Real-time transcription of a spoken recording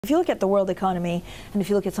If you look at the world economy, and if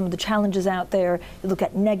you look at some of the challenges out there, you look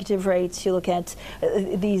at negative rates, you look at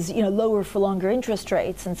these lower for longer interest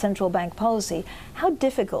rates and central bank policy, how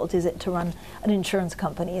difficult is it to run an insurance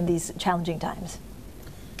company in these challenging times?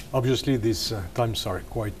 Obviously, these times are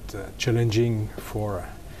quite challenging for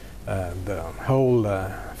the whole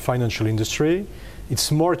financial industry. It's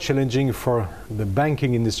more challenging for the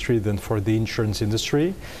banking industry than for the insurance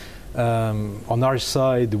industry. On our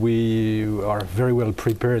side, we are very well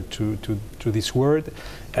prepared to this world.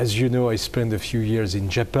 As you know, I spent a few years in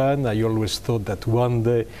Japan. I always thought that one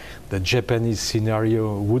day the Japanese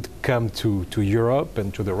scenario would come to Europe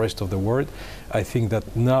and to the rest of the world. I think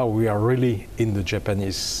that now we are really in the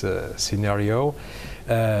Japanese scenario.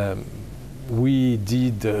 We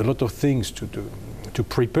did a lot of things to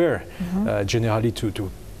prepare Generali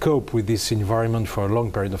to cope with this environment for a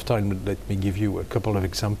long period of time. Let me give you a couple of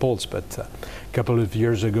examples. But a couple of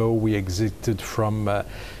years ago, we exited from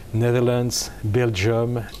Netherlands,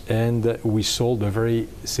 Belgium, and we sold a very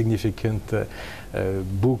significant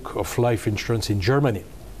book of life insurance in Germany.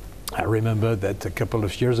 I remember that a couple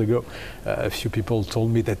of years ago, a few people told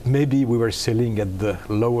me that maybe we were selling at the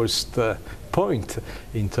lowest point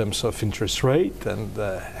in terms of interest rate, and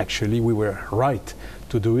actually we were right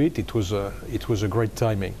to do it. It was a great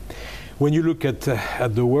timing. When you look at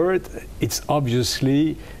the world, it's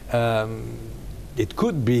obviously it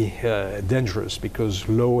could be dangerous, because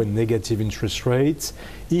low and negative interest rates,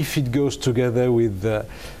 if it goes together with the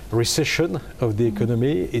recession of the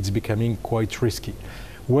economy, it's becoming quite risky.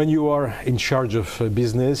 When you are in charge of a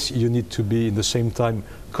business, you need to be at the same time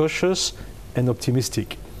cautious and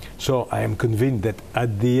optimistic. So I am convinced that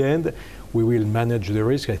at the end, we will manage the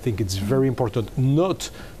risk. I think it's very important not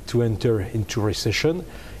to enter into recession.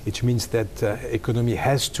 It means that economy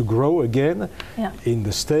has to grow again in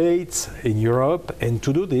the States, in Europe. And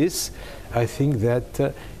to do this, I think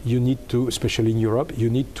that you need to, especially in Europe, you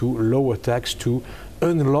need to lower tax to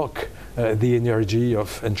unlock the energy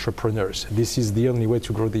of entrepreneurs. This is the only way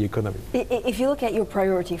to grow the economy. If you look at your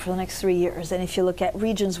priority for the next 3 years, and if you look at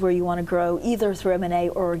regions where you want to grow, either through M&A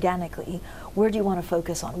or organically, where do you want to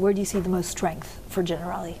focus on? Where do you see the most strength for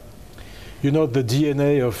Generali? You know, the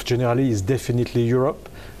DNA of Generali is definitely Europe.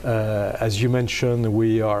 As you mentioned,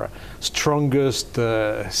 we are strongest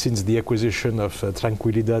since the acquisition of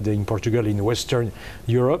Tranquilidad in Portugal in Western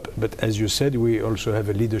Europe. But as you said, we also have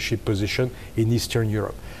a leadership position in Eastern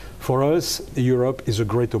Europe. For us, Europe is a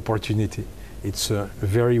great opportunity. It's a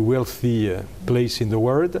very wealthy place in the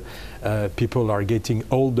world. People are getting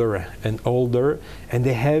older and older, and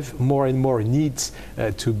they have more and more needs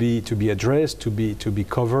to be addressed, to be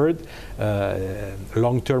covered.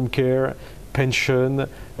 Long-term care, pension,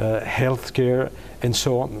 health care, and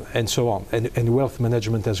so on, and wealth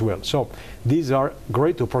management as well. So these are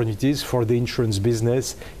great opportunities for the insurance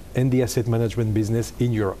business and the asset management business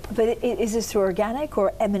in Europe. But is this through organic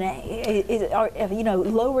or M&A? Are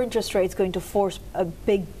lower interest rates going to force a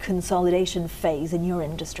big consolidation phase in your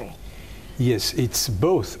industry? Yes, it's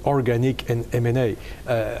both organic and M&A.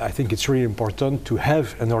 I think it's really important to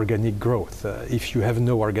have an organic growth. If you have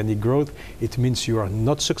no organic growth, it means you are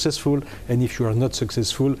not successful, and if you are not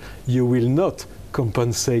successful, you will not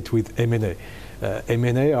compensate with M&A.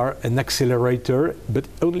 M&A are an accelerator, but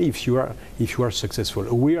only if you are successful.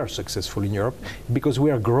 We are successful in Europe because we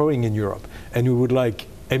are growing in Europe, and we would like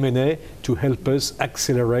M&A to help us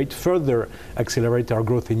further accelerate our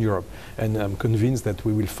growth in Europe. And I'm convinced that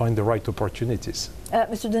we will find the right opportunities.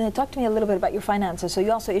 Mr. Donnet, talk to me a little bit about your finances. So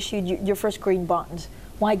you also issued your first green bond.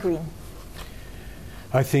 Why green?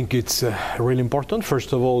 I think it's really important.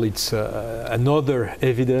 First of all, it's another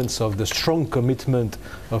evidence of the strong commitment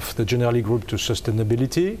of the Generali Group to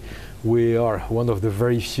sustainability. We are one of the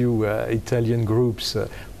very few Italian groups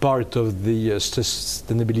part of the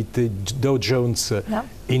sustainability Dow Jones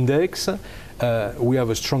index. We have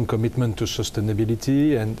a strong commitment to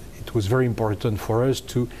sustainability, and it was very important for us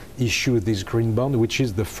to issue this green bond, which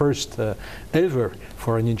is the first ever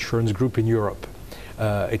for an insurance group in Europe.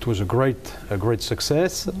 It was a great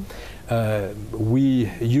success. We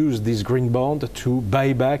used this green bond to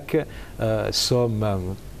buy back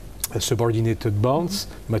some subordinated bonds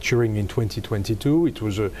maturing in 2022. It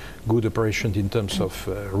was a good operation in terms of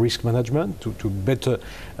risk management to better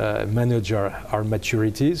manage our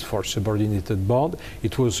maturities for subordinated bond.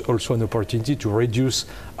 It was also an opportunity to reduce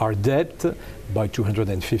our debt by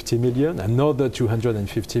 250 million, another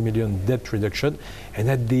 250 million debt reduction. And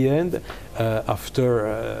at the end,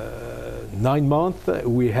 after 9 months,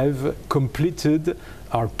 we have completed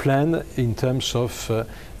our plan in terms of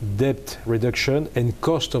debt reduction and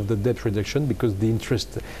cost of the debt reduction, because the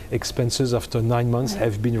interest expenses after 9 months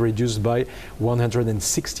have been reduced by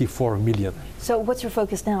 164 million. So what's your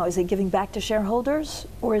focus now? Is it giving back to shareholders,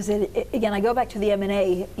 or is it, again, I go back to the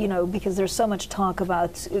M&A, because there's so much talk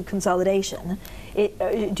about consolidation.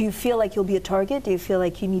 Do you feel like you'll be a target? Do you feel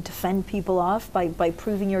like you need to fend people off by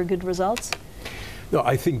proving your good results? No,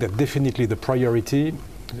 I think that definitely the priority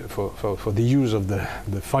for the use of the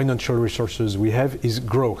financial resources we have is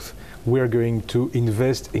growth. We are going to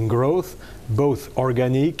invest in growth, both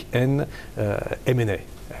organic and M&A.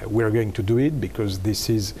 We are going to do it because this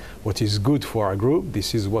is what is good for our group.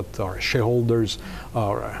 This is what our shareholders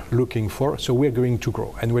are looking for. So we're going to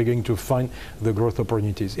grow, and we're going to find the growth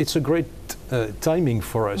opportunities. It's a great timing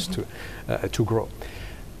for us to grow.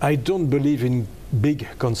 I don't believe in big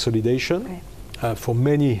consolidation. Okay. For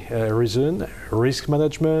many reasons, risk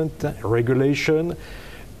management, regulation.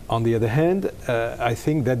 On the other hand, I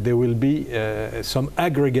think that there will be some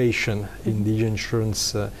aggregation in the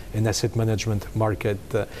insurance and asset management market,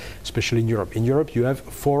 especially in Europe. In Europe, you have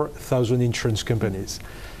 4,000 insurance companies.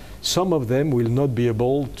 Some of them will not be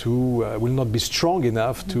able to, will not be strong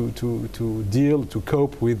enough to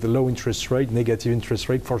cope with the low interest rate, negative interest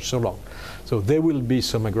rate for so long. So there will be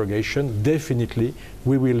some aggregation. Definitely,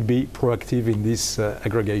 we will be proactive in this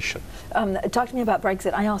aggregation. Talk to me about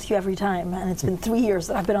Brexit. I ask you every time, and it's been 3 years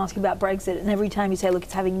that I've been asking about Brexit, and every time you say, look,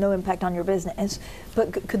 it's having no impact on your business.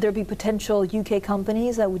 But could there be potential UK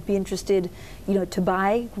companies that would be interested, to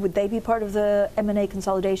buy? Would they be part of the M&A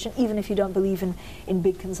consolidation, even if you don't believe in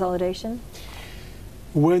big consolidation?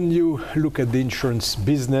 When you look at the insurance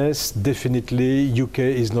business, definitely UK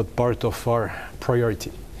is not part of our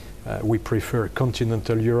priority. We prefer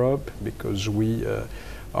continental Europe because we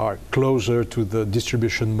are closer to the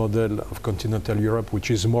distribution model of continental Europe,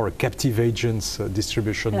 which is more a captive agents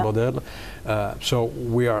distribution model. So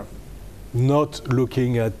we are not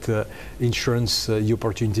looking at insurance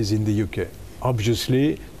opportunities in the UK.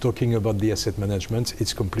 Obviously, talking about the asset management,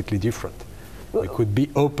 it's completely different. We could be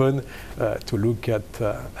open to look at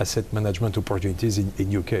asset management opportunities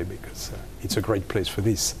in UK because it's a great place for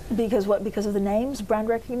this. Because what? Because of the names, brand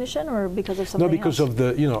recognition, or because of something else? No, because of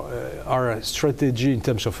the, our strategy in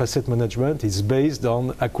terms of asset management is based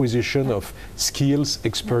on acquisition of skills,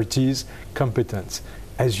 expertise, competence.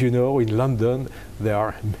 As you know, in London, there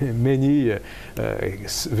are many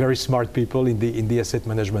very smart people in the asset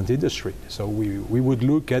management industry. So we would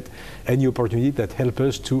look at any opportunity that help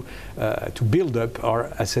us to build up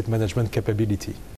our asset management capability.